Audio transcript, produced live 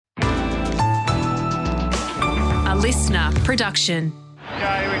A listener production.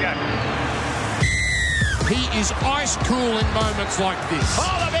 Okay, here we go. He is ice cool in moments like this.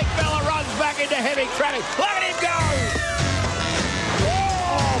 Oh, the big fella runs back into heavy traffic. Look at him go!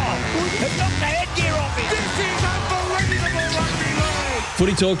 Oh, my goodness. He knocked the headgear off him. This is unbelievable rugby league.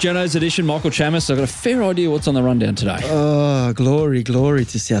 Footy Talk, Jono's edition, Michael Chamis. I've got a fair idea what's on the rundown today. Oh, glory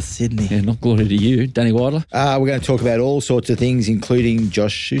to South Sydney. Yeah, not glory to you. Danny Weidler? We're going to talk about all sorts of things, including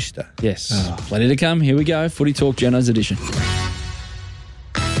Josh Schuster. Yes. Plenty to come. Here we go. Footy Talk, Jono's edition.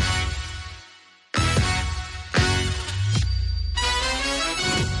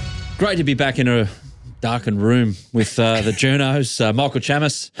 Great to be back in a darkened room with the journos. Michael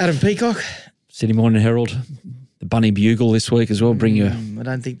Chamis, Adam Peacock. Sydney Morning Herald, the Bunny Bugle this week as well. Bring your I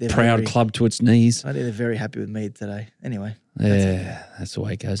don't think they're proud club to its knees. I think they're very happy with me today. Anyway. That's the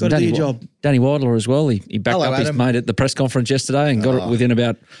way it goes. Got to do your job. Danny Weidler as well. He backed Hello, up his Adam. mate at the press conference yesterday and got it within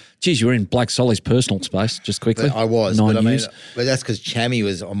about, you were in Blake Solly's personal space, just quickly. I was, Nine but I mean, years. but that's because Chammy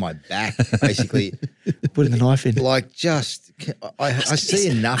was on my back, basically. Putting the knife in. Like, just, I see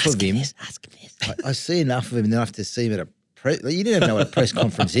enough of him. I see enough of him enough to see him at a press. You didn't even know what a press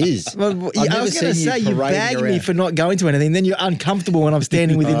conference is. Well, I've I never was going to seen say, you parading bag me around. for not going to anything. Then you're uncomfortable when I'm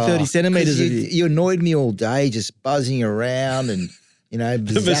standing within 30 centimetres of you. You annoyed me all day, just buzzing around and,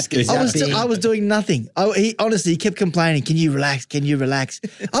 mosquito. zapping. I was doing nothing. He kept complaining, can you relax?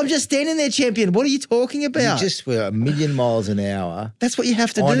 I'm just standing there, champion. What are you talking You about? just were a million miles an hour That's what you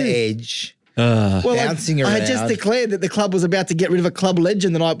have to on do. edge. Well, bouncing I had just around. declared that the club was about to get rid of a club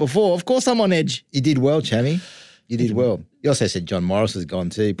legend the night before. Of course I'm on edge. You did well, Chammy. You did well. You also said John Morris was gone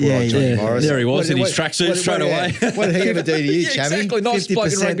too. Poor old Johnny Morris. There he was in his What- tracksuit what- straight what- away. What did he ever do to you, Yeah, Chammy? exactly. Nice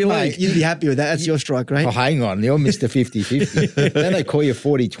bloke in rugby league. You'd be happy with that. That's your strike rate. Oh, hang on. You're Mr. 50-50. Don't they call you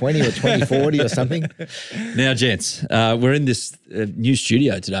 40-20 or 20-40 or something? Now, gents, we're in this new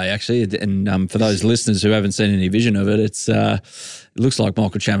studio today, actually, and for those listeners who haven't seen any vision of it, it looks like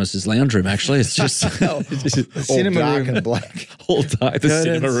Michael Chamis' lounge room, actually. It's just Cinema all dark room. and black. all dark, the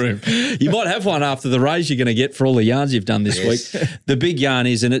cinema room. You might have one after the raise you're going to get for all the yarns you've done this week. The big yarn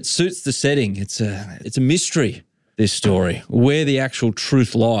is, and it suits the setting, it's a mystery, this story, where the actual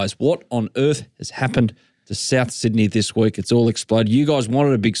truth lies. What on earth has happened to South Sydney this week? It's all exploded. You guys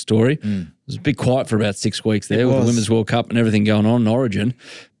wanted a big story. It was a bit quiet for about 6 weeks there with the Women's World Cup and everything going on in Origin.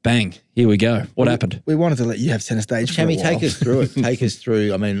 Bang, here we go. What happened? We wanted to let you have centre stage for a Chammy, while. take us through it. Take us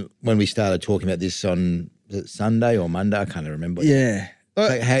through. I mean, when we started talking about this on was it Sunday or Monday, I can't remember. Yeah.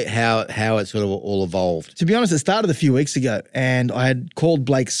 Like how it sort of all evolved. To be honest, it started a few weeks ago, and I had called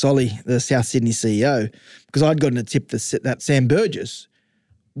Blake Solly, the South Sydney CEO, because I'd gotten a tip that Sam Burgess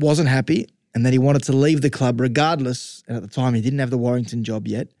wasn't happy and that he wanted to leave the club regardless, and at the time he didn't have the Warrington job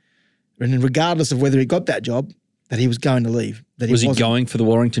yet, and then regardless of whether he got that job, that he was going to leave. That Was he wasn't- going for the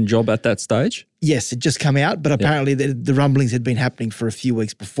Warrington job at that stage? Yes, it just come out, but apparently the rumblings had been happening for a few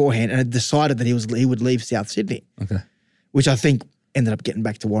weeks beforehand, and had decided that he would leave South Sydney. Okay. Which I think ended up getting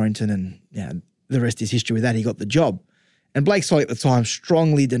back to Warrington, and the rest is history with that. He got the job. And Blake Solly at the time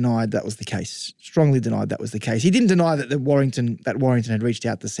strongly denied that was the case. He didn't deny that Warrington had reached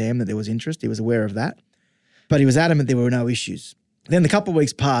out to Sam, that there was interest. He was aware of that. But he was adamant there were no issues. Then a couple of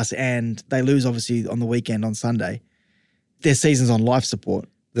weeks pass and they lose, obviously, on the weekend on Sunday. Their season's on life support.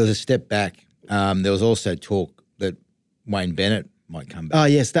 There was a step back. There was also talk that Wayne Bennett might come back. Oh,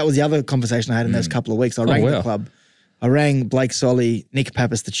 yes, that was the other conversation I had in those couple of weeks. I rang the club. I rang Blake Solly, Nick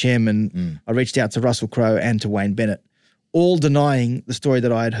Pappas, the chairman. I reached out to Russell Crowe and to Wayne Bennett, all denying the story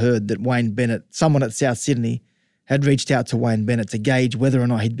that I had heard that Wayne Bennett, someone at South Sydney, had reached out to Wayne Bennett to gauge whether or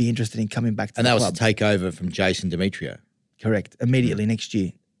not he'd be interested in coming back to And the that club. was to take over from Jason Demetrio. Correct. Immediately next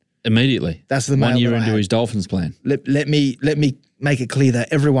year. Immediately. That's the 1 mail year that I into had. his Dolphins plan. Let me make it clear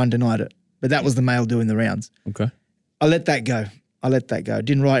that everyone denied it, but that was the mail doing the rounds. Okay. I let that go.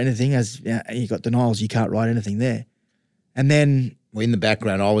 Didn't write anything, as you got denials. You can't write anything there. And then Well, in the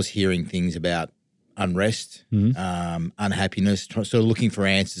background, I was hearing things about unrest, unhappiness, sort of looking for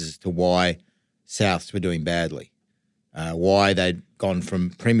answers as to why Souths were doing badly, why they'd gone from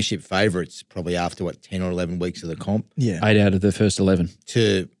premiership favourites probably after, 10 or 11 weeks of the comp 8 out of the first 11.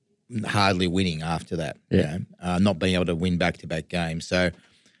 to hardly winning after that, not being able to win back-to-back games. So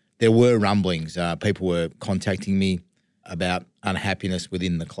there were rumblings. People were contacting me about unhappiness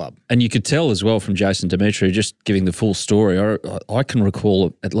within the club. And you could tell as well from Jason Demetrio, just giving the full story. I can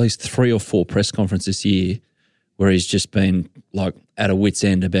recall at least 3 or 4 press conferences this year where he's just been like at a wit's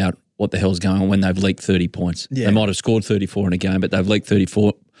end about what the hell's going on when they've leaked 30 points. Yeah. They might have scored 34 in a game, but they've leaked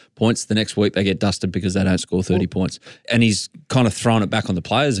 34 points. The next week they get dusted because they don't score 30 points. And he's kind of thrown it back on the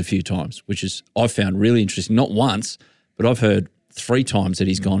players a few times, which is I found really interesting. Not once, but I've heard 3 times that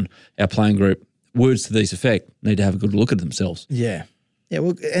he's gone, our playing group words to this effect need to have a good look at themselves. Yeah. Yeah,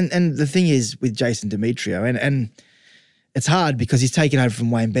 well, and the thing is with Jason Demetrio, and it's hard because he's taken over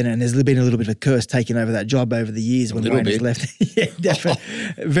from Wayne Bennett, and there's been a little bit of a curse taking over that job over the years when Wayne has left. Yeah, definitely.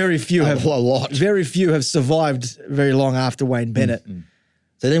 Very few have survived very long after Wayne Bennett. Mm-hmm.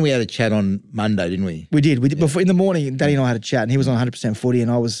 So then we had a chat on Monday, didn't we? We did. Before in the morning, Danny and I had a chat, and he was on 100% footy, and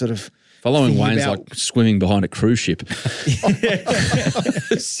I was sort of following Wayne's like swimming behind a cruise ship.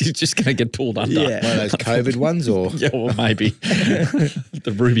 You're just going to get pulled under. Yeah. One of those COVID ones, or yeah, well, maybe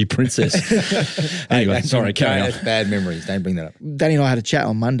the Ruby Princess. Anyway, sorry, carry on. That's bad memories. Don't bring that up. Danny and I had a chat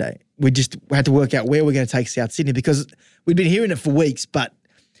on Monday. We had to work out where we're going to take South Sydney because we'd been hearing it for weeks, but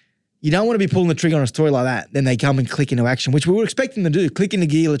you don't want to be pulling the trigger on a story like that. Then they come and click into action, which we were expecting them to do. Click into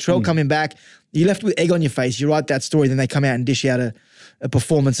gear, Latrell coming back. You're left with egg on your face. You write that story, then they come out and dish out a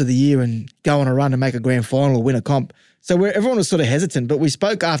performance of the year and go on a run and make a grand final or win a comp. So everyone was sort of hesitant, but we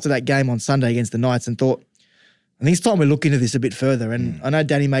spoke after that game on Sunday against the Knights and thought, I think it's time we look into this a bit further. And I know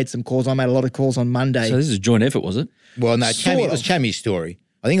Danny made some calls. I made a lot of calls on Monday. So this is a joint effort, was it? Well, no, it was Chammy's story.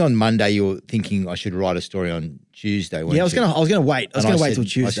 I think on Monday you were thinking I should write a story on Tuesday. Yeah, I was going to wait. I was going to wait till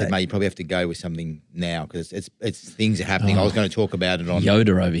Tuesday. I said, mate, you probably have to go with something now because it's things are happening. I was going to talk about it on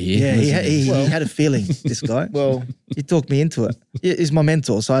Yoda over here. Yeah, he had a feeling, this guy. Well, he talked me into it. He's my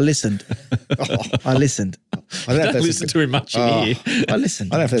mentor, so I listened. I listened. I don't listen to him much in here. I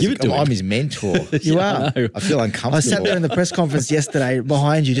listened. I don't know if Give it to I'm him. his mentor. You are. I feel uncomfortable. I sat there in the press conference yesterday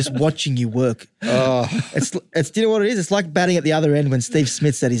behind you, just watching you work. It's. Do you know what it is? It's like batting at the other end when Steve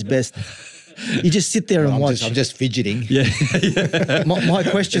Smith's at his best. You just sit there and watch. I'm just fidgeting. Yeah. My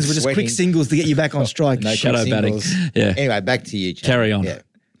questions were just Sweating. quick singles to get you back on strike. No Shadow batting. singles. Yeah. Anyway, back to you, Chad. Carry on. Yeah.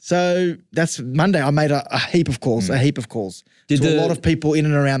 So that's Monday. I made a heap of calls, to a lot of people in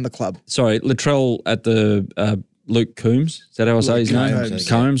and around the club. Sorry, Latrell at the Luke Coombs. Is that how I say his name? Combs.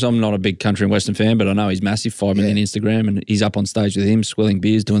 Combs. I'm not a big country and western fan, but I know he's massive. 5 million Instagram, and he's up on stage with him, swilling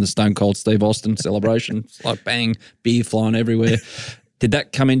beers, doing the Stone Cold Steve Austin celebration. It's like bang, beer flying everywhere. Did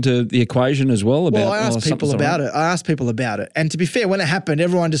that come into the equation as well? I asked people about it. And to be fair, when it happened,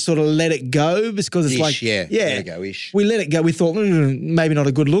 everyone just sort of let it go because it's like, there you go, ish. We let it go. We thought, maybe not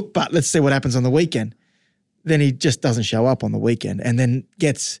a good look, but let's see what happens on the weekend. Then he just doesn't show up on the weekend and then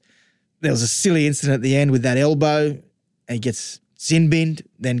there was a silly incident at the end with that elbow and he gets sin-binned,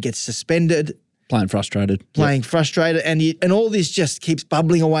 then gets suspended. Playing frustrated. And all this just keeps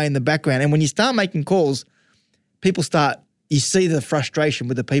bubbling away in the background. And when you start making calls, you see the frustration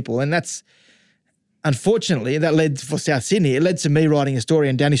with the people. And that's, unfortunately, that led for South Sydney. It led to me writing a story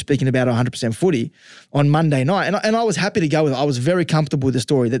and Danny speaking about 100% footy on Monday night. And I was happy to go with it. I was very comfortable with the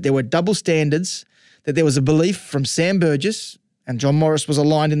story that there were double standards, that there was a belief from Sam Burgess, and John Morris was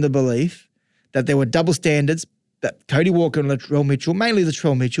aligned in the belief that there were double standards, that Cody Walker and Latrell Mitchell, mainly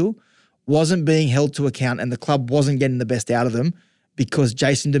Latrell Mitchell, wasn't being held to account and the club wasn't getting the best out of them because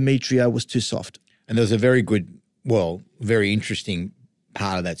Jason Demetrio was too soft. And there was a very interesting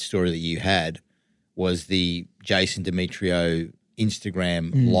part of that story that you had was the Jason Demetrio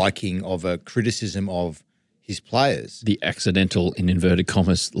Instagram liking of a criticism of his players. The accidental, in inverted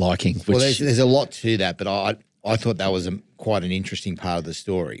commas, liking. Which, Well, there's a lot to that, but I thought that was quite an interesting part of the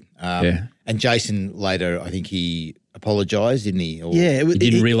story. And Jason later, I think he apologised, didn't he? Or, he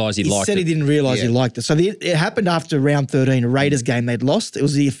didn't realise he liked it. He said he didn't realise he liked it. So it happened after round 13, a Raiders game they'd lost. It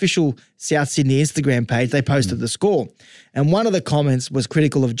was the official South Sydney Instagram page. They posted the score. And one of the comments was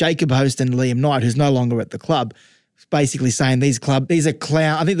critical of Jacob Host and Liam Knight, who's no longer at the club, basically saying these are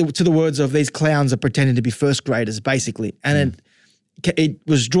clowns. I think to the words of these clowns are pretending to be first graders, basically. And it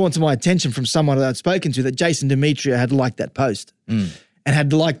was drawn to my attention from someone that I'd spoken to that Jason Demetrio had liked that post and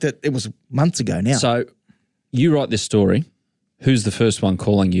had liked it. It was months ago now. So you write this story. Who's the first one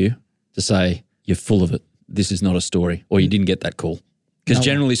calling you to say you're full of it? This is not a story, or you didn't get that call? Because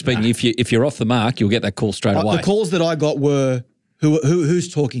generally speaking, if you're off the mark, you'll get that call straight away. The calls that I got were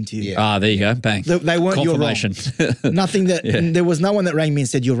who's talking to you. Ah, there you go. Bang. They weren't you're wrong. Nothing that there was no one that rang me and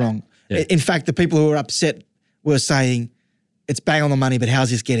said you're wrong. Yeah. In fact, the people who were upset were saying it's bang on the money, but how's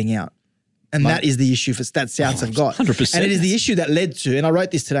this getting out? And that is the issue that Souths have got. 100%. And it is the issue that led to, and I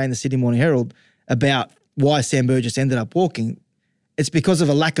wrote this today in the Sydney Morning Herald about why Sam Burgess ended up walking. It's because of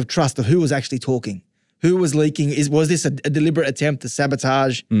a lack of trust of who was actually talking, who was leaking. Was this a deliberate attempt to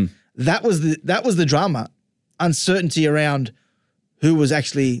sabotage? That was the drama, uncertainty around who was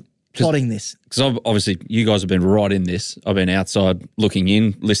actually plotting this. Because obviously you guys have been right in this. I've been outside looking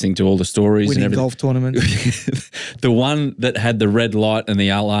in, listening to all the stories. Winning and everything. golf tournaments. The one that had the red light and the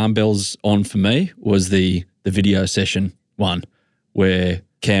alarm bells on for me was the video session one where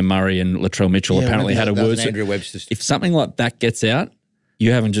Cam Murray and Latrell Mitchell apparently had a word. Andrew Webster. If something like that gets out,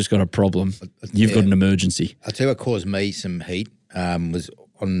 you haven't just got a problem, you've got an emergency. I'll tell you what caused me some heat was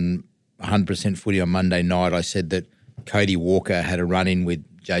on 100% footy on Monday night. I said that Cody Walker had a run-in with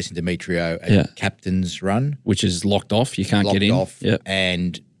Jason Demetrio at captain's run. Which is locked off. You can't get in. Locked off,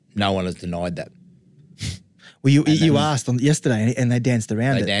 and no one has denied that. Well, you asked on yesterday and they danced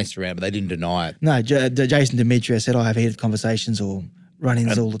around it. They danced around, but they didn't deny it. No, Jason Demetrio said, I have heated conversations or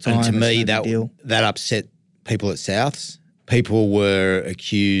run-ins all the time. And to me, no big deal. that upset people at Souths. People were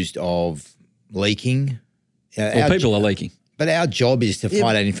accused of leaking. Well, people are leaking. But our job is to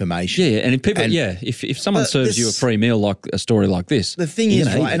find out information. Yeah, and if people, if someone serves you a free meal like a story like this, the thing is,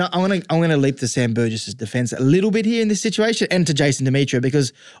 right, and I'm going to leap to Sam Burgess's defence a little bit here in this situation, and to Jason Demetrio,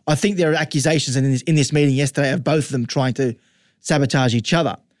 because I think there are accusations in this meeting yesterday of both of them trying to sabotage each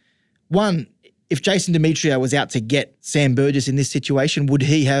other. One, if Jason Demetrio was out to get Sam Burgess in this situation, would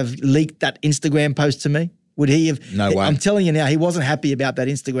he have leaked that Instagram post to me? Would he have? No way. I'm telling you now, he wasn't happy about that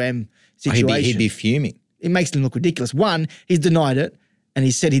Instagram situation. He'd be fuming. It makes him look ridiculous. One, he's denied it, and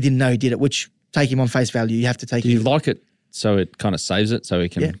he said he didn't know he did it, which take him on face value. You have to take. Do you like it so it kind of saves it so he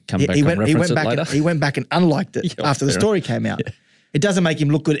can come back and reference it later? He went back and unliked it after the story came out. Yeah. It doesn't make him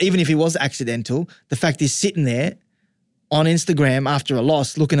look good, even if he was accidental. The fact he's sitting there on Instagram after a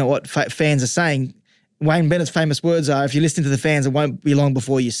loss, looking at what fans are saying. Wayne Bennett's famous words are, if you listen to the fans, it won't be long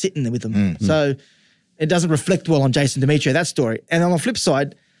before you're sitting there with them. Mm-hmm. So it doesn't reflect well on Jason Demetrio, that story. And on the flip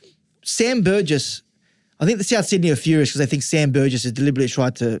side, Sam Burgess, I think the South Sydney are furious because they think Sam Burgess has deliberately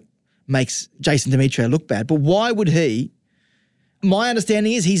tried to make Jason Demetrio look bad. But why would he? My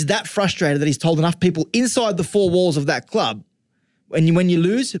understanding is he's that frustrated that he's told enough people inside the four walls of that club. When you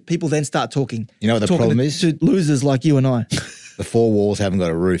lose, people then start talking. You know what the problem is? To losers like you and I. The four walls haven't got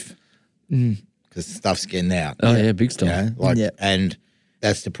a roof because stuff's getting out. Oh, yeah, big stuff. You know, and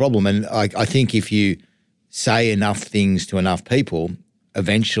that's the problem. And I think if you say enough things to enough people,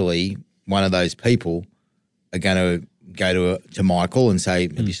 eventually one of those people are going to go to Michael and say,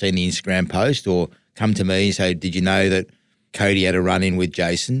 have you seen the Instagram post? Or come to me and say, did you know that Cody had a run-in with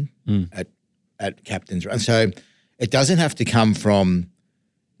Jason at captain's run? So it doesn't have to come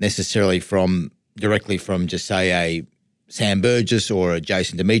necessarily directly from just say a Sam Burgess or a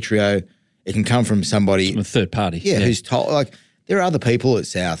Jason Demetrio. It can come from somebody. From a third party. Yeah, who's told, like, there are other people at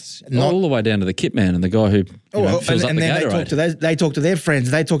Souths. All the way down to the kit man and the guy who fills up the Gatorade. They talk to their friends.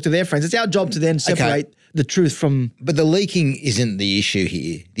 They talk to their friends. It's our job to then separate the truth from. But the leaking isn't the issue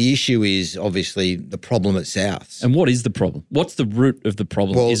here. The issue is obviously the problem at Souths. And what is the problem? What's the root of the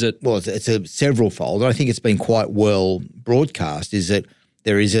problem? Well, it's a several-fold. I think it's been quite well broadcast. Is that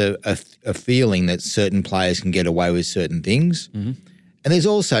there is a feeling that certain players can get away with certain things, and there's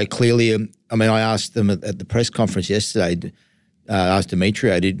also clearly. I asked them at the press conference yesterday. Asked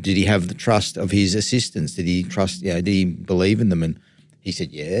Demetrio, did he have the trust of his assistants? Did he trust? Did he believe in them? And he said,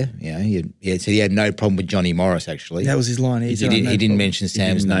 he said he had no problem with Johnny Morris. Actually, that was his line. He didn't mention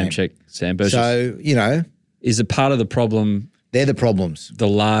Sam's name. Check Sam Burgess. So is a part of the problem? They're the problems. The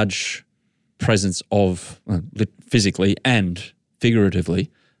large presence of physically and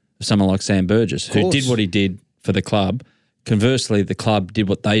figuratively of someone like Sam Burgess, who did what he did for the club. Conversely, the club did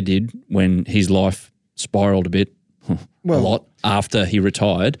what they did when his life spiraled a bit. A lot after he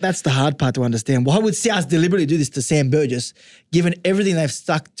retired. That's the hard part to understand. Why would South deliberately do this to Sam Burgess, given everything they've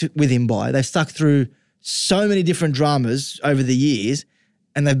stuck with him by? They've stuck through so many different dramas over the years,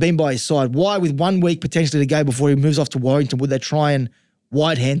 and they've been by his side. Why, with 1 week potentially to go before he moves off to Warrington, would they try and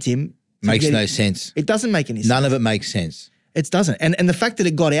white-hand him? Makes no sense. It doesn't make any sense. None of it makes sense. It doesn't. And the fact that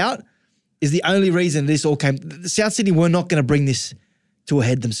it got out is the only reason this all came. South Sydney were not going to bring this to a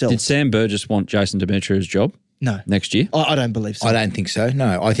head themselves. Did Sam Burgess want Jason Demetrio's job? No. Next year? I don't believe so. I don't think so,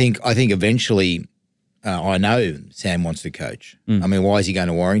 no. I think eventually I know Sam wants to coach. I mean, why is he going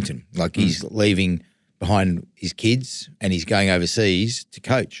to Warrington? Like he's leaving behind his kids and he's going overseas to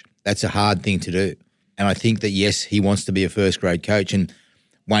coach. That's a hard thing to do. And I think that, yes, he wants to be a first-grade coach. And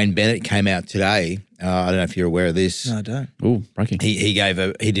Wayne Bennett came out today. I don't know if you're aware of this. No, I don't. Oh, breaking. He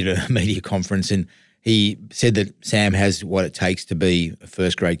did a media conference and he said that Sam has what it takes to be a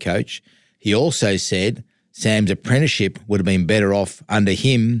first-grade coach. He also said Sam's apprenticeship would have been better off under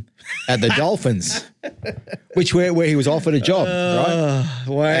him at the Dolphins, where he was offered a job, right?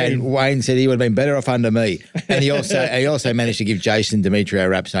 Wayne. And Wayne said he would have been better off under me. And he also managed to give Jason Demetrio a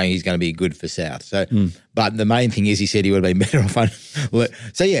rap saying he's going to be good for South. So, but the main thing is he said he would have been better off under.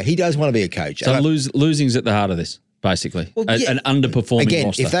 So yeah, he does want to be a coach. So losing's at the heart of this, basically. Well, an underperforming again,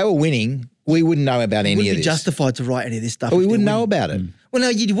 roster. if they were winning, we wouldn't know about any of this. Wouldn't be justified to write any of this stuff. But we wouldn't know about it. Well, no,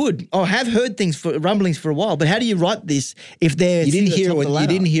 you would. I have heard rumblings for a while, but how do you write this if they're You didn't hear it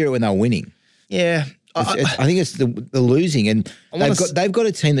when they were winning. Yeah, I think it's the losing, and they've got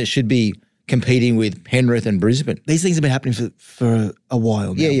a team that should be competing with Penrith and Brisbane. These things have been happening for a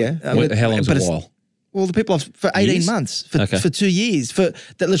while now. Yeah. How long's a while? Well, the people for 18 Years? months, for 2 years. For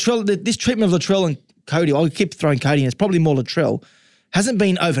that Latrell, this treatment of Latrell and Cody, I'll keep throwing Cody in, it's probably more Latrell, hasn't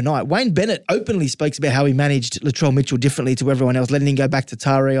been overnight. Wayne Bennett openly speaks about how he managed Latrell Mitchell differently to everyone else, letting him go back to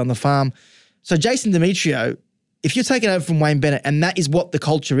Tari on the farm. So Jason Demetrio, if you're taking over from Wayne Bennett and that is what the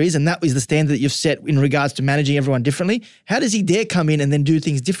culture is and that is the standard that you've set in regards to managing everyone differently, how does he dare come in and then do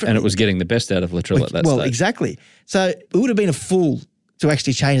things differently? And it was getting the best out of Latrell at that stage. Well, exactly. So it would have been a fool to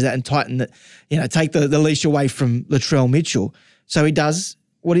actually change that and tighten that, take the leash away from Latrell Mitchell. So he does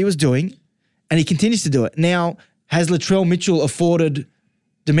what he was doing and he continues to do it. Now, has Latrell Mitchell afforded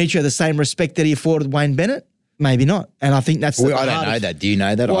Demetrio the same respect that he afforded Wayne Bennett? Maybe not. And I think that's I don't know that. Do you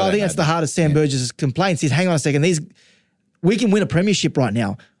know that? Well, I think that's the heart of Sam Burgess' complaints is, hang on a second, we can win a premiership right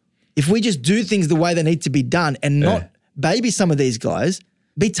now. If we just do things the way they need to be done and not baby some of these guys,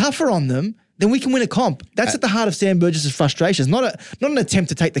 be tougher on them, then we can win a comp. That's at the heart of Sam Burgess' frustration. It's not an attempt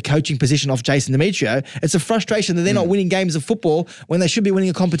to take the coaching position off Jason Demetrio. It's a frustration that they're not winning games of football when they should be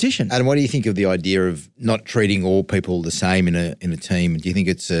winning a competition. And what do you think of the idea of not treating all people the same in a team? Do you think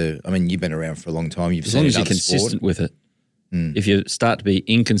it's you've been around for a long time. You've as seen long as you're another consistent sport. with it. If you start to be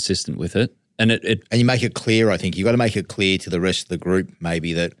inconsistent with it, and and you make it clear, I think you've got to make it clear to the rest of the group,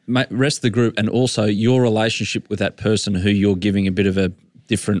 maybe that rest of the group, and also your relationship with that person who you're giving a bit of a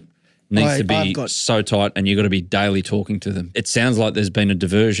different needs to be so tight, and you've got to be daily talking to them. It sounds like there's been a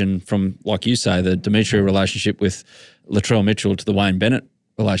diversion from, like you say, the Demetrio relationship with Latrell Mitchell to the Wayne Bennett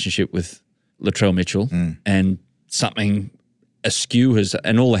relationship with Latrell Mitchell, and something askew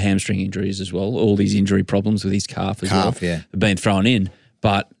and all the hamstring injuries as well, all these injury problems with his calf as well have been thrown in.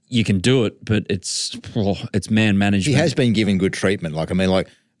 But you can do it, but it's man management. he has been given good treatment.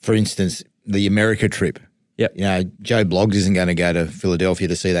 For instance, the America trip. Yep. Joe Bloggs isn't going to go to Philadelphia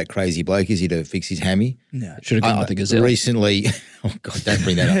to see that crazy bloke, is he, to fix his hammy? No. Should have gone with the Gazelle. Recently, oh God, don't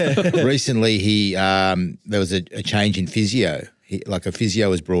bring that up. Recently, there was a change in physio. A physio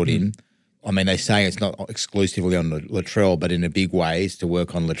was brought in. I mean, they're saying it's not exclusively on Latrell, but in a big way, it's to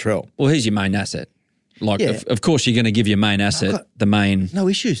work on Latrell. Well, he's your main asset. Of course, you're going to give your main asset the main. No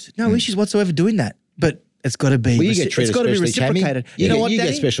issues whatsoever doing that. But it's got to be. Well, you get treated reciprocated. You know what,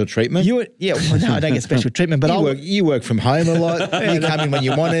 Danny? Get special treatment. No, I don't get special treatment. But you work from home a lot. You come in when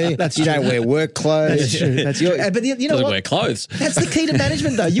you want to. You don't wear work clothes. That's true. That's true. But you know Doesn't what? wear clothes. That's the key to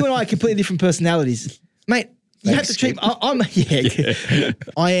management, though. You and I are completely different personalities, mate. You have to treat.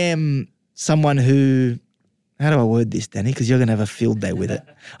 I am someone who. How do I word this, Danny? Because you're going to have a field day with it.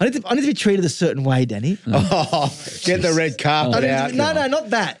 I need to be treated a certain way, Danny. Get the red carpet out. No, not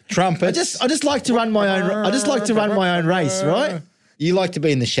that. Trumpets. I just like to run my own. I just like to run my own race, right? You like to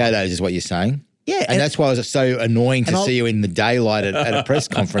be in the shadows, is what you're saying. Yeah, and that's why it was so annoying to see you in the daylight at a press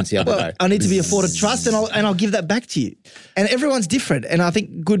conference the other day. I need to be afforded trust, and I'll give that back to you. And everyone's different, and I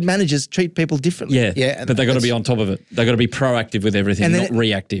think good managers treat people differently. Yeah, but they got to be on top of it. They got to be proactive with everything, not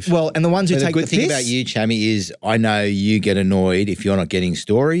reactive. Well, and the ones who take the piss. The good thing about you, Chammy, is I know you get annoyed if you're not getting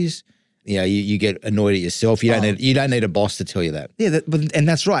stories. You get annoyed at yourself. You don't need a boss to tell you that. Yeah, and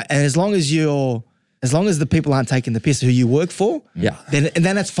that's right. And as long as the people aren't taking the piss who you work for, then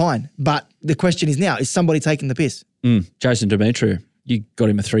that's fine. But the question is now, is somebody taking the piss? Jason Demetrio, you got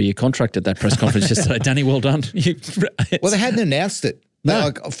him a 3-year contract at that press conference yesterday. Danny, well done. Well, they hadn't announced it.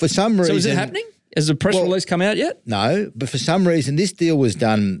 No. For some reason. So is it happening? Has the press release come out yet? No, but for some reason, this deal was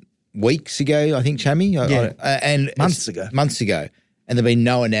done weeks ago, I think, Chammy. And months ago. And there'd been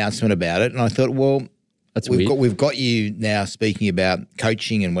no announcement about it. And I thought, well, we've got you now speaking about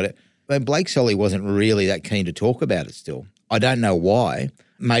coaching and whatever. But Blake Solly wasn't really that keen to talk about it still. I don't know why.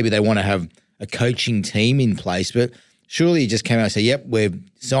 Maybe they want to have a coaching team in place, but surely he just came out and said, yep, we've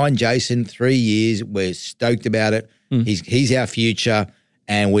signed Jason 3 years. We're stoked about it. He's our future,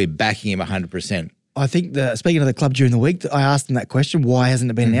 and we're backing him 100%. I think speaking of the club during the week, I asked them that question, why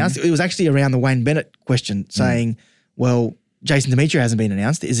hasn't it been announced? It was actually around the Wayne Bennett question saying, well, Jason Demetrio hasn't been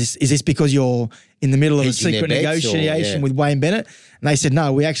announced. Is this because you're in the middle of a secret negotiation with Wayne Bennett? And they said,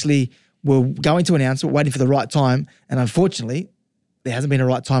 no, we actually were going to announce it, waiting for the right time. And unfortunately, there hasn't been a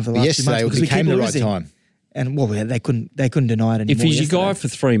right time for the last 2 months. Yesterday it became the right time. And they couldn't deny it anymore. If he's your guy for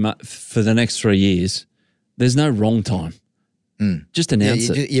 3 months, for the next 3 years, there's no wrong time. Just announce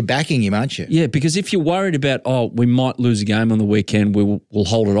it. You're backing him, aren't you? Yeah, because if you're worried about, we might lose a game on the weekend, we'll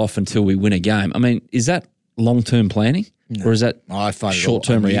hold it off until we win a game. I mean, is that long-term planning? No. Or is that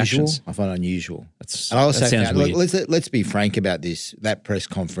short-term reactions? I find it unusual. And I also found, let's be frank about this. That press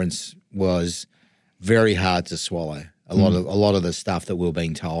conference was very hard to swallow. A lot of the stuff that we were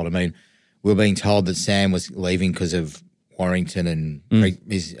being told. I mean, we're being told that Sam was leaving because of Warrington and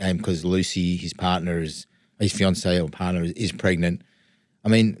because Lucy, his fiancée or partner, is pregnant. I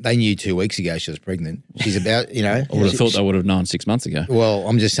mean, they knew 2 weeks ago she was pregnant. She's about, I would have thought they would have known 6 months ago. Well,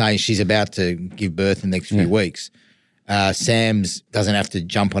 I'm just saying she's about to give birth in the next few weeks. Sam's doesn't have to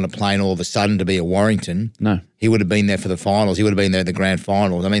jump on a plane all of a sudden to be at Warrington. No. He would have been there for the finals. He would have been there at the grand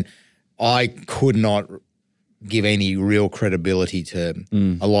finals. I mean, I could not give any real credibility to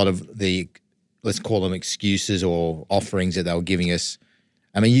a lot of the, let's call them excuses or offerings that they were giving us.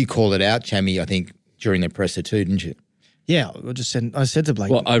 I mean, you called it out, Chammy, I think, during the presser too, didn't you? Yeah, I said to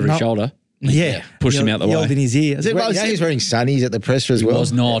Blake. Well, over his shoulder. Yeah. Pushed him out the way. Yelled in his ear. I said, He's wearing sunnies at the presser as well. He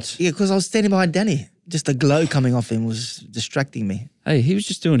was not. Yeah, because I was standing behind Danny. Just the glow coming off him was distracting me. Hey, he was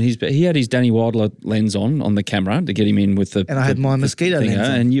just doing he had his Danny Wilder lens on the camera to get him in with the. And I had my mosquito lens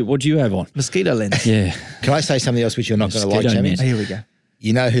on. And what do you have on? Mosquito lens. Yeah. Can I say something else which you're not going to like, Chammy? Here we go.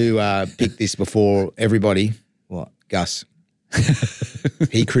 You know who picked this before everybody? What? Gus.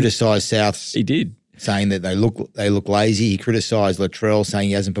 He criticised Souths. He did. Saying that they look lazy. He criticised Latrell, saying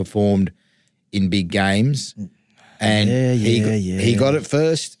he hasn't performed in big games. And he got it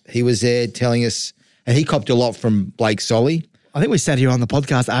first. He was there telling us, and he copped a lot from Blake Solly. I think we sat here on the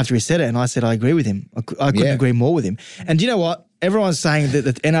podcast after he said it, and I said I agree with him. I couldn't agree more with him. And do you know what? Everyone's saying that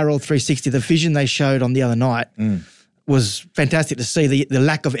the NRL 360, the vision they showed on the other night was fantastic to see, the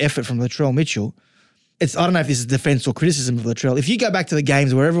lack of effort from Latrell Mitchell. I don't know if this is defence or criticism of Latrell. If you go back to the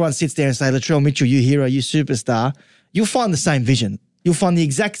games where everyone sits there and say, Latrell Mitchell, you hero, you superstar, you'll find the same vision. You'll find the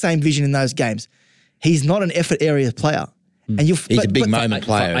exact same vision in those games. He's not an effort area player. And he's a big moment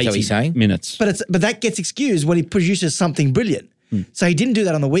player, is that what you're saying? Minutes. But that gets excused when he produces something brilliant. So he didn't do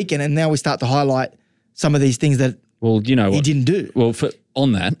that on the weekend, and now we start to highlight some of these things that he didn't do. Well,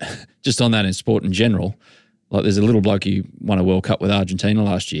 on that, just on that in sport in general, like there's a little bloke who won a World Cup with Argentina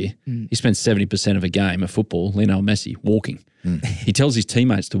last year. He spent 70% of a game of football, Lionel Messi, walking. He tells his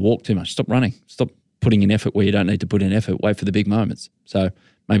teammates to walk too much. Stop running. Stop putting in effort where you don't need to put in effort. Wait for the big moments. So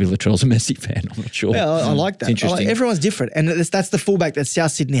maybe Latrell's a Messi fan. I'm not sure. Yeah, I like that. It's interesting. Everyone's different. And that's the fullback that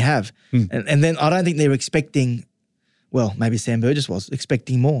South Sydney have. And then I don't think they're expecting, well, maybe Sam Burgess was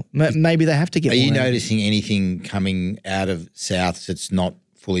expecting more. Maybe they have to get more. Are you noticing anything coming out of South that's not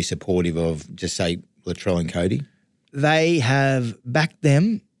fully supportive of, just say, Latrell and Cody? They have backed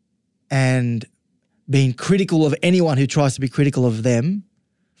them and been critical of anyone who tries to be critical of them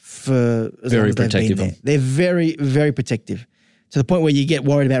for as long as they've been there. They're very, very protective, to the point where you get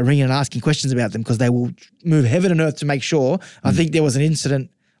worried about ringing and asking questions about them because they will move heaven and earth to make sure. I think there was an incident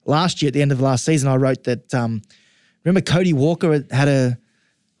last year at the end of last season. I wrote that, remember Cody Walker had a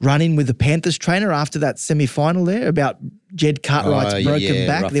run-in with the Panthers trainer after that semi-final there about Jed Cartwright's broken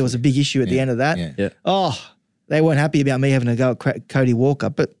back. Roughly. There was a big issue at the end of that. Yeah. Oh, they weren't happy about me having to go at Cody Walker,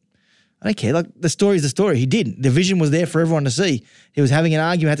 but I don't care. Like, the story is the story. He did. The vision was there for everyone to see. He was having an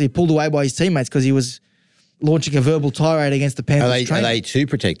argument, had to be pulled away by his teammates because he was launching a verbal tirade against the Panthers trainer. Are they too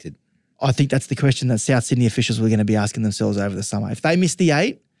protected? I think that's the question that South Sydney officials were going to be asking themselves over the summer. If they miss the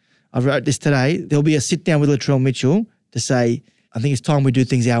 8, I wrote this today, there'll be a sit-down with Latrell Mitchell to say, I think it's time we do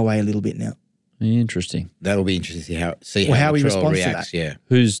things our way a little bit now. Interesting. That'll be interesting to see how he responds reacts, to that. Yeah.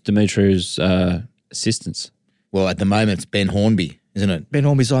 Who's Dimitri's assistants? Well, at the moment, it's Ben Hornby, isn't it? Ben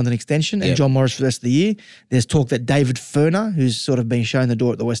Hornby signed an extension and John Morris for the rest of the year. There's talk that David Furner, who's sort of been shown the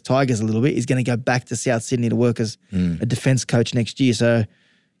door at the West Tigers a little bit, is going to go back to South Sydney to work as a defence coach next year. So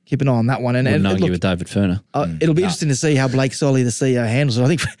keep an eye on that one. Wouldn't argue with David Furner. It'll be interesting to see how Blake Solly, the CEO, handles it. I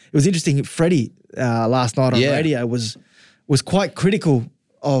think it was interesting. Freddie last night on radio was quite critical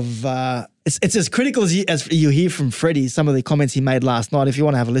of. It's as critical as you hear from Freddie. Some of the comments he made last night. If you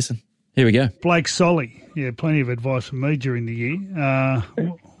want to have a listen, here we go. Blake Solly. Yeah, plenty of advice from me during the year.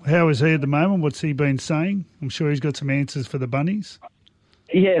 How is he at the moment? What's he been saying? I'm sure he's got some answers for the Bunnies.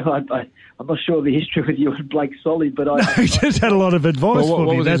 Yeah, I'm not sure of the history with you and Blake Solly, but he just had a lot of advice for me.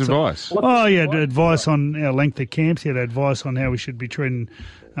 What was his advice? He had advice on our length of camps. He had advice on how we should be treating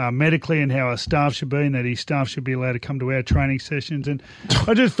medically and how our staff should be, and that his staff should be allowed to come to our training sessions. And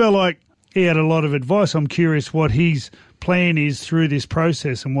I just felt like he had a lot of advice. I'm curious what his plan is through this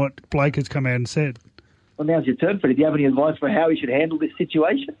process and what Blake has come out and said. Well, now's your turn, Freddie. Do you have any advice for how we should handle this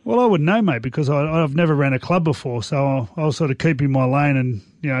situation? Well, I wouldn't know, mate, because I've never ran a club before, so I'll sort of keep in my lane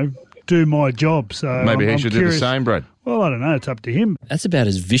and, do my job. So maybe he should do the same, Brad. Well, I don't know. It's up to him. That's about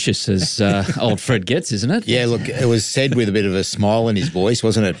as vicious as old Fred gets, isn't it? Yeah, look, it was said with a bit of a smile in his voice,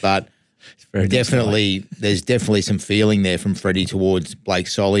 wasn't it? But there's definitely some feeling there from Freddie towards Blake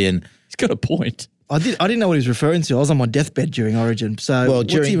Solly, and he's got a point. I didn't know what he was referring to. I was on my deathbed during Origin. So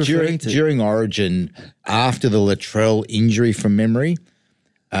what's he referring to? During Origin, after the Latrell injury from memory,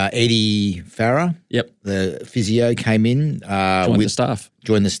 Eddie Farah, the physio, came in.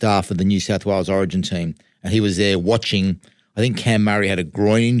 Joined the staff of the New South Wales Origin team. And he was there watching. I think Cam Murray had a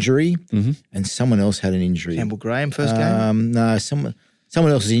groin injury and someone else had an injury. Campbell Graham, first game? No, someone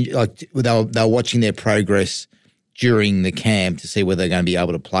else was injured. Like, they were watching their progress during the camp to see whether they're going to be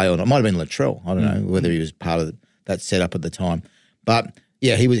able to play or not. It might have been Latrell. I don't know whether he was part of that setup at the time. But,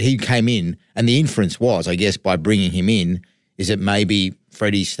 yeah, he came in, and the inference was, I guess, by bringing him in, is that maybe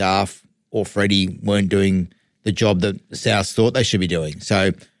Freddie's staff or Freddie weren't doing the job that the Souths thought they should be doing.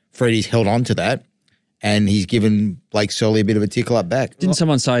 So Freddie's held on to that, and he's given Blake Solly a bit of a tickle up back. Didn't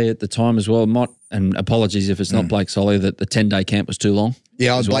someone say at the time as well, and apologies if it's not Blake Solly, that the 10-day camp was too long?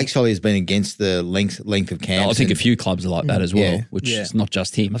 Yeah, Blake Solly has been against the length of camps. I think a few clubs are like that as well, which is not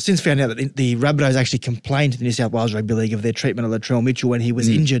just him. I've since found out that the Rabbitohs actually complained to the New South Wales Rugby League of their treatment of Latrell Mitchell when he was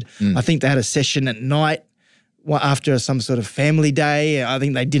injured. I think they had a session at night after some sort of family day. I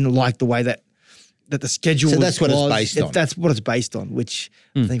think they didn't like the way that the schedule was. So that's what it's based on. That's what it's based on, which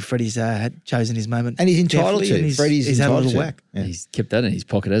I think Freddie's had chosen his moment. And he's entitled to. He's had a little whack. Yeah. He's kept that in his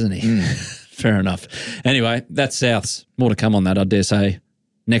pocket, hasn't he? Fair enough. Anyway, that's Souths. More to come on that, I dare say,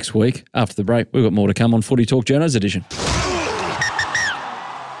 next week after the break. We've got more to come on Footy Talk Journos edition.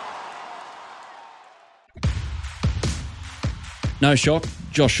 No shock.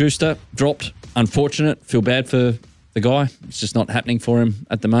 Josh Schuster dropped. Unfortunate. Feel bad for the guy. It's just not happening for him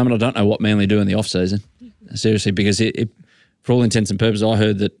at the moment. I don't know what Manly do in the off-season, seriously, because for all intents and purposes, I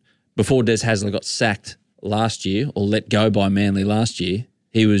heard that before Des Hasler got sacked last year or let go by Manly last year,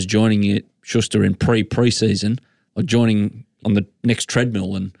 he was joining Schuster in pre-season, or joining on the next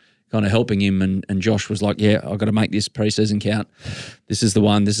treadmill and kind of helping him. And Josh was like, yeah, I've got to make this pre-season count. This is the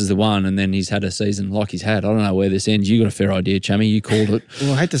one. And then he's had a season like he's had. I don't know where this ends. You got a fair idea, Chammy. You called it.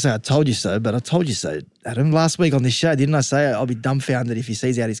 Well, I hate to say I told you so, but I told you so, Adam. Last week on this show, didn't I say I'll be dumbfounded if he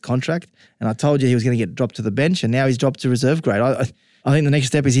sees out his contract? And I told you he was going to get dropped to the bench, and now he's dropped to reserve grade. I think the next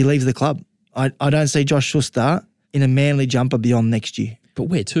step is he leaves the club. I don't see Josh Schuster in a Manly jumper beyond next year. But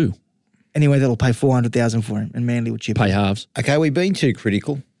where to? Anyway, that'll pay $400,000 for him, and Manly will chip pay in. halves. Okay, we've been too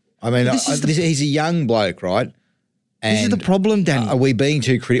critical. I mean, he's a young bloke, right? And this is the problem, Danny. Are we being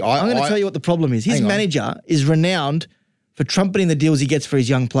too critical? I'm going to tell you what the problem is. His manager is renowned for trumpeting the deals he gets for his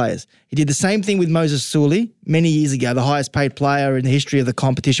young players. He did the same thing with Moses Sully many years ago, the highest paid player in the history of the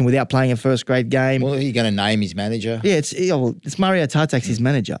competition without playing a first grade game. Well, are you going to name his manager? Yeah, it's Mario Tartak's his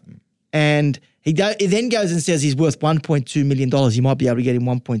manager. And he then goes and says he's worth $1.2 million. You might be able to get him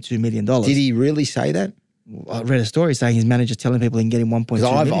 $1.2 million. Did he really say that? I read a story saying his manager's telling people he can get him $1.2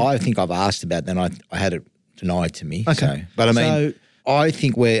 million. I think I've asked about that and I had it denied to me. Okay. So, but I mean, I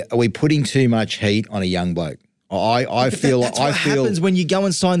think are we putting too much heat on a young bloke? That's what happens when you go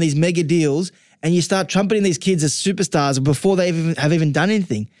and sign these mega deals and you start trumpeting these kids as superstars before they have even done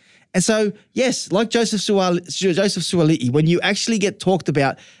anything. And so, yes, like Joseph Suaalii, when you actually get talked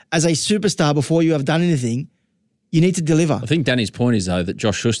about as a superstar before you have done anything, you need to deliver. I think Danny's point is, though, that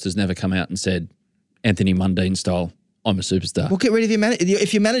Josh Schuster's never come out and said, Anthony Mundine style, I'm a superstar. Well, get rid of your manager.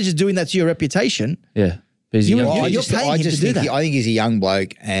 If your manager's doing that to your reputation, yeah. You're paying him to do that. I think he's a young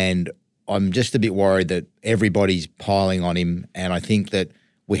bloke, and I'm just a bit worried that everybody's piling on him, and I think that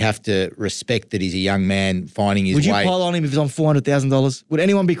we have to respect that he's a young man finding his way. Would you pile on him if he's on $400,000? Would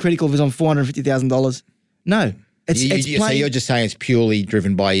anyone be critical if he's on $450,000? No. So you're just saying it's purely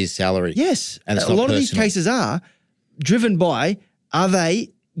driven by his salary? Yes. And it's a lot of these cases are driven by, are they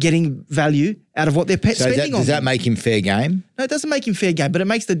getting value out of what they're spending on? Does that make him fair game? No, it doesn't make him fair game, but it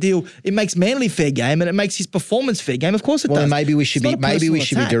makes the deal, it makes Manly fair game, and it makes his performance fair game. Of course it does. Well, maybe we should be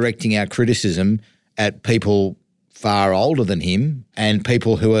directing our criticism at people far older than him and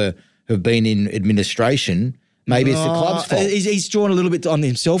people who have been in administration. Maybe it's the club's fault. He's drawn a little bit on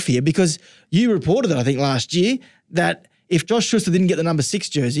himself here, because you reported it, I think, last year, that if Josh Schuster didn't get the number 6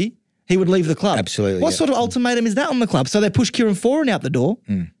 jersey, he would leave the club. Absolutely. What sort of ultimatum is that on the club? So they push Kieran Foran out the door.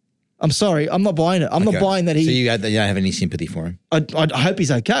 I'm sorry, I'm not buying it. I'm not buying that he... So you don't have any sympathy for him? I hope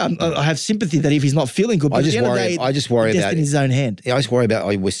he's okay. I have sympathy that if he's not feeling good, but at the end of the day, I just worry about in his own hand. Yeah, I just worry about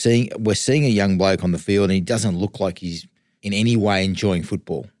we're seeing a young bloke on the field and he doesn't look like he's in any way enjoying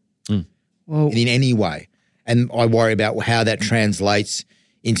football. Well, in any way. And I worry about how that translates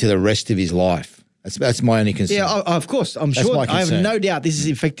into the rest of his life. That's my only concern. Yeah, of course. I'm sure. I have no doubt this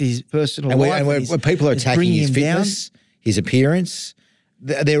has affected his personal life. And when people are attacking his fitness, his appearance,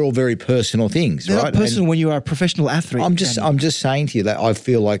 they're all very personal things, they're right? Not personal when you are a professional athlete. I'm just saying to you that I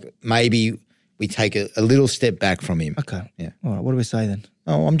feel like maybe we take a little step back from him. Okay. Yeah. All right. What do we say then?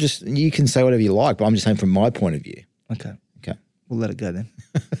 Oh, you can say whatever you like, but I'm just saying from my point of view. Okay. Okay. We'll let it go then.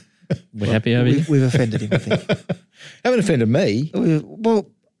 We're happy over here? We've offended him, I think. Haven't offended me. Well,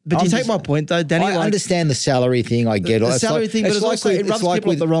 But do you take my point though, Danny? I understand the salary thing. I get it. The salary thing, but it's also it rubs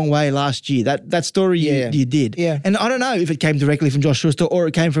people up the wrong way last year. That story you did. Yeah. And I don't know if it came directly from Josh Schuster or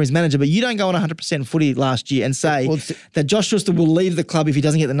it came from his manager, but you don't go on 100% footy last year and say that Josh Schuster will leave the club if he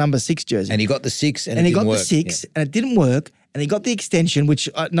doesn't get the number 6 jersey. And he got the 6 and he it got didn't work. the 6 and it didn't work. And he got the extension, which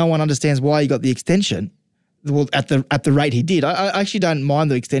no one understands why he got the extension. Well, at the rate he did. I actually don't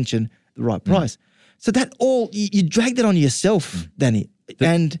mind the extension, the right price. So that all you dragged it on yourself, Danny.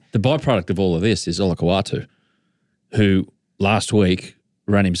 And the byproduct of all of this is Olakau'atu, who last week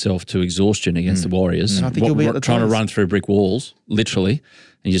ran himself to exhaustion against the Warriors. And I think he'll be at the trying to Tigers. run through brick walls, literally.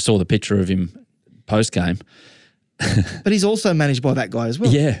 And you saw the picture of him post-game. but he's also managed by that guy as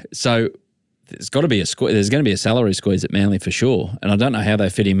well. Yeah, so there's got to be there's going to be a salary squeeze at Manly for sure. And I don't know how they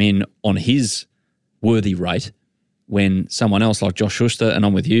fit him in on his worthy rate when someone else like Josh Schuster, and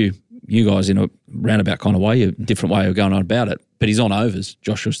I'm with you guys in a roundabout kind of way, a different way of going on about it. But he's on overs,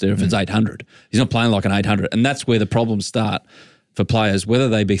 Josh Schuster, if it's 800. He's not playing like an 800. And that's where the problems start for players, whether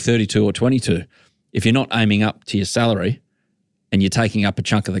they be 32 or 22. If you're not aiming up to your salary and you're taking up a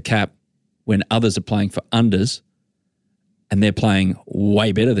chunk of the cap when others are playing for unders and they're playing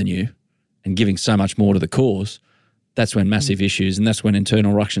way better than you and giving so much more to the cause, that's when massive issues and that's when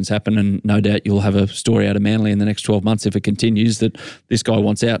internal ructions happen, and no doubt you'll have a story out of Manly in the next 12 months if it continues that this guy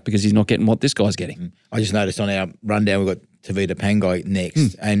wants out because he's not getting what this guy's getting. I just noticed on our rundown we've got Tavita Pangai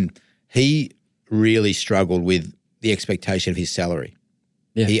next, and he really struggled with the expectation of his salary.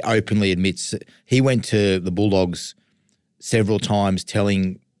 Yeah. He openly admits he went to the Bulldogs several times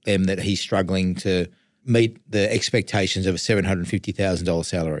telling them that he's struggling to meet the expectations of a $750,000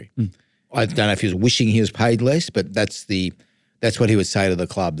 salary. I don't know if he was wishing he was paid less, but that's what he would say to the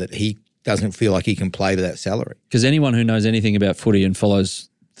club, that he doesn't feel like he can play to that salary. Because anyone who knows anything about footy and follows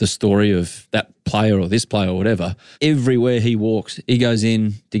the story of that player or this player or whatever, everywhere he walks, he goes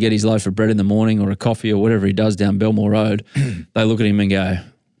in to get his loaf of bread in the morning or a coffee or whatever he does down Belmore Road. They look at him and go,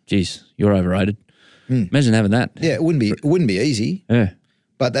 geez, you're overrated. Imagine having that. Yeah, it wouldn't be easy. Yeah.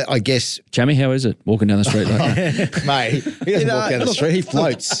 But I guess... Chammy, how is it walking down the street like that? Mate, he doesn't walk down the street, he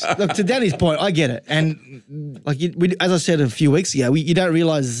floats. Look, to Danny's point, I get it. And like as I said a few weeks ago, you don't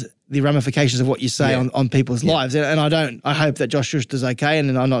realise the ramifications of what you say on people's lives. And I hope that Josh Schuster's okay,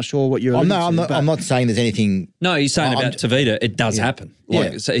 and I'm not sure what you're I'm not saying there's anything... No, he's saying about Tavita, it does happen.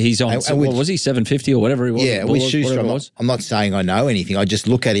 Like, so he's on, what was he, 750 or whatever he was? Yeah, with Schuster, I'm not saying I know anything. I just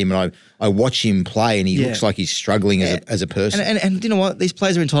look at him and I watch him play and he looks like he's struggling as a person. And you know what? These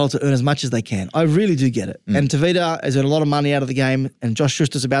players are entitled to earn as much as they can. I really do get it. And Tavita has earned a lot of money out of the game, and Josh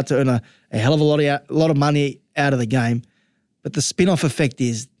Schuster's about to earn a hell of a lot of money out of the game. But the spin-off effect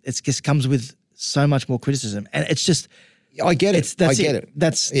is it just comes with so much more criticism. And it's just... I get it. I get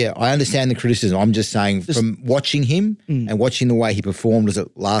it. I understand the criticism. I'm just saying from watching him and watching the way he performed, was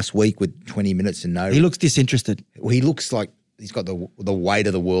it last week with 20 minutes and no... He looks disinterested. He looks like he's got the weight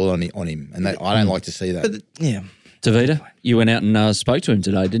of the world on him, and I don't like to see that. But, yeah. Tavita, you went out and spoke to him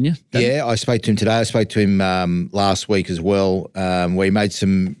today, didn't you? Yeah, I spoke to him today. I spoke to him last week as well, where he made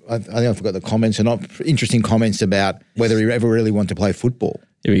some, I think I forgot the comments, or not interesting comments about whether he ever really wanted to play football.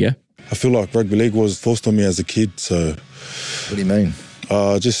 Here we go. I feel like rugby league was forced on me as a kid, so... What do you mean?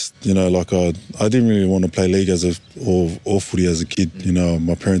 Just, I didn't really want to play league or footy as a kid.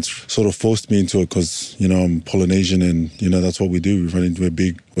 My parents sort of forced me into it because, I'm Polynesian and, that's what we do. We're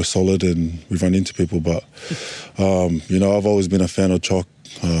big, we're solid, and we run into people. But, I've always been a fan of chalk.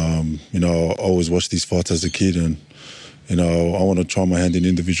 I always watched these fights as a kid, and, I want to try my hand in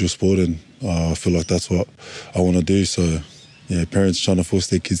individual sport, and I feel like that's what I want to do. So, yeah, parents trying to force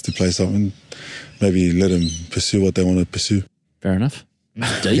their kids to play something, maybe let them pursue what they want to pursue. Fair enough.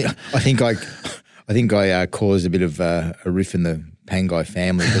 Deep. I think I caused a bit of a riff in the Pangai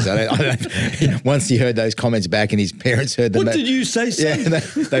family because I don't, once he heard those comments back and his parents heard them. What did you say? Yeah,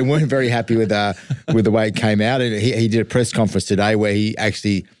 they weren't very happy with the way it came out. And he did a press conference today where he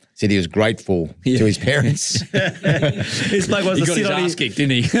actually said he was grateful to his parents. This bloke wants He to got sit his on ass kicked,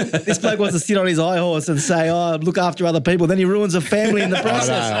 didn't he? This bloke wants to sit on his high horse and say, look after other people. Then he ruins a family in the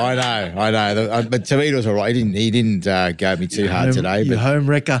process. I know. But Tavita was all right. He didn't go at me too hard today. You home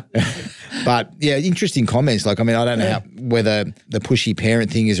wrecker. But, yeah, interesting comments. I don't know whether the pushy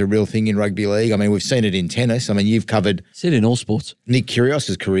parent thing is a real thing in rugby league. I mean, we've seen it in tennis. I mean, you've covered... See it in all sports. Nick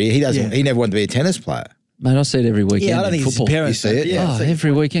Kyrgios's career. He never wanted to be a tennis player. Mate, I see it every weekend. Yeah, I don't think football. it's his parents. You see it? Yeah.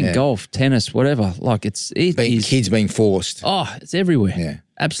 Every weekend, golf, tennis, whatever. Like it's kids being forced. Oh, it's everywhere. Yeah,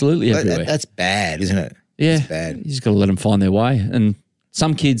 absolutely everywhere. That's bad, isn't it? Yeah, it's bad. You just got to let them find their way. And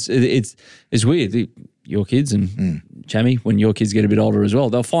some kids, it's weird. Your kids and Chammy, when your kids get a bit older as well,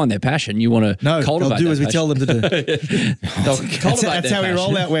 they'll find their passion. You want to No, cultivate they'll do that as we passion. tell them to do. They'll cultivate That's their how we roll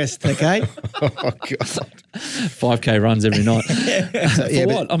passion. out west, okay? 5K runs every night. For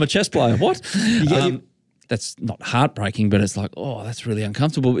what? I'm a chess player. What? That's not heartbreaking, but it's like, oh, that's really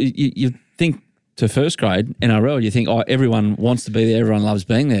uncomfortable. You think to first grade NRL, you think, oh, everyone wants to be there, everyone loves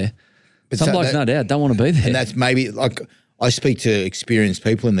being there. But some blokes, no doubt, don't want to be there. And that's maybe like I speak to experienced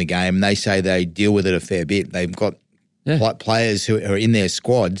people in the game, and they say they deal with it a fair bit. They've got players who are in their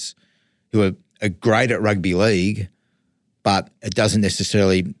squads who are great at rugby league, but it doesn't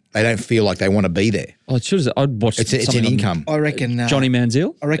necessarily. They don't feel like they want to be there. Oh, it should. I'd watch. It's an income. I reckon Johnny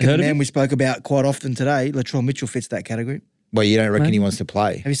Manziel. I reckon the man we spoke about quite often today, Latrell Mitchell, fits that category. Well, you don't reckon he wants to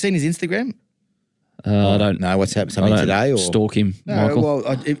play? Have you seen his Instagram? I don't know what's happened. Something today, or stalk him. No, Michael.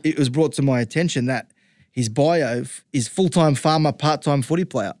 well, it was brought to my attention that his bio is full-time farmer, part-time footy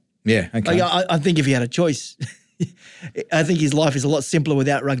player. Yeah, okay. Like, I think if he had a choice, I think his life is a lot simpler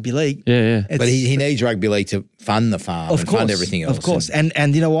without rugby league. Yeah. But he needs rugby league to fund the farm and fund everything else. Of course. And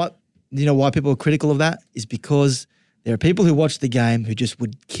you know what? You know why people are critical of that? Is because there are people who watch the game who just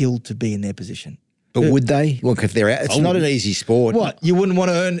would kill to be in their position. But would they? Look, if they're out, it's not an easy sport. What? You wouldn't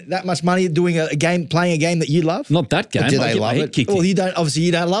want to earn that much money doing a game, playing a game that you love? Not that game. But do they love it? Well, you don't. Obviously,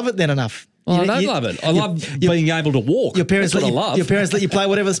 you don't love it then enough. Well, I don't love it. I love being able to walk. Your parents That's let what I love. Your parents let you play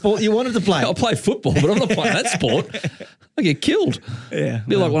whatever sport you wanted to play. I'll play football, but I'm not playing that sport. I get killed. Yeah,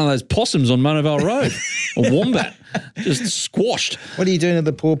 be like one of those possums on Monavale Road, a wombat, just squashed. What are you doing to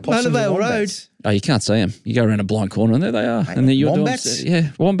the poor possums? Monavale Road. Oh, you can't see them. You go around a blind corner and there they are. And then you're wombats?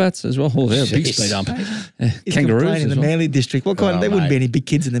 wombats as well. Oh, they're a big speed ump. He's Kangaroos playing in the as well. Manly district. What kind? There wouldn't be any big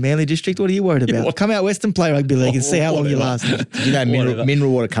kids in the Manly district. What are you worried about? Come out west and play rugby league and see how long you last. You know,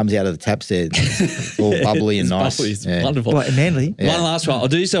 mineral water comes out of the taps there. It's all bubbly and nice. Bubbly. It's wonderful. What, in Manly? One last one. I'll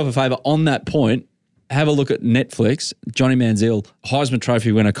do yourself a favour on that point. Have a look at Netflix. Johnny Manziel, Heisman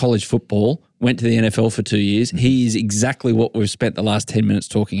Trophy winner, college football, went to the NFL for 2 years. He is exactly what we've spent the last 10 minutes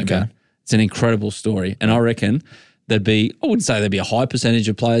talking about. It's an incredible story. And I reckon there'd be, I wouldn't say there'd be a high percentage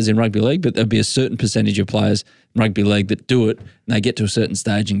of players in rugby league, but there'd be a certain percentage of players in rugby league that do it and they get to a certain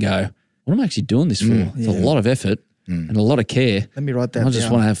stage and go, what am I actually doing this for? It's a lot of effort and a lot of care. Let me write that I just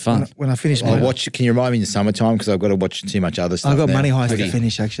down. want to have fun. When I finish I'll my... watch. Can you remind me in the summertime because I've got to watch too much other stuff. I've got now. Money Heist to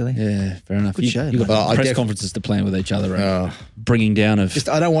finish, actually. Yeah, fair enough. Good show, You've mate. got Well, press conferences to plan with each other and bringing down of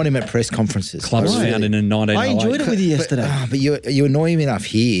I don't want him at press conferences. clubs founded in 1908. I enjoyed it with you yesterday. But you annoy him enough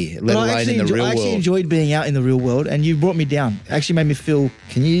here, let alone in the real I world. actually enjoyed being out in the real world, and you brought me down. It actually made me feel...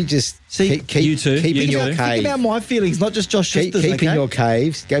 Can you just keep you too. keep You in too. your Think cave? about my feelings, not just Josh Keep Schuster's, in okay? your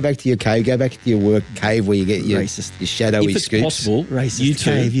caves. Go back to your cave. Go back to your work cave where you get your Racist. If shadowy it's scoops. possible, Racist you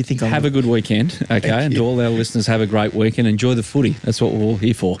two cave, you think I'm have not. a good weekend, okay? And to all our listeners, have a great weekend. Enjoy the footy. That's what we're all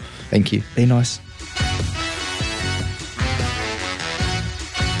here for. Thank you. Be nice.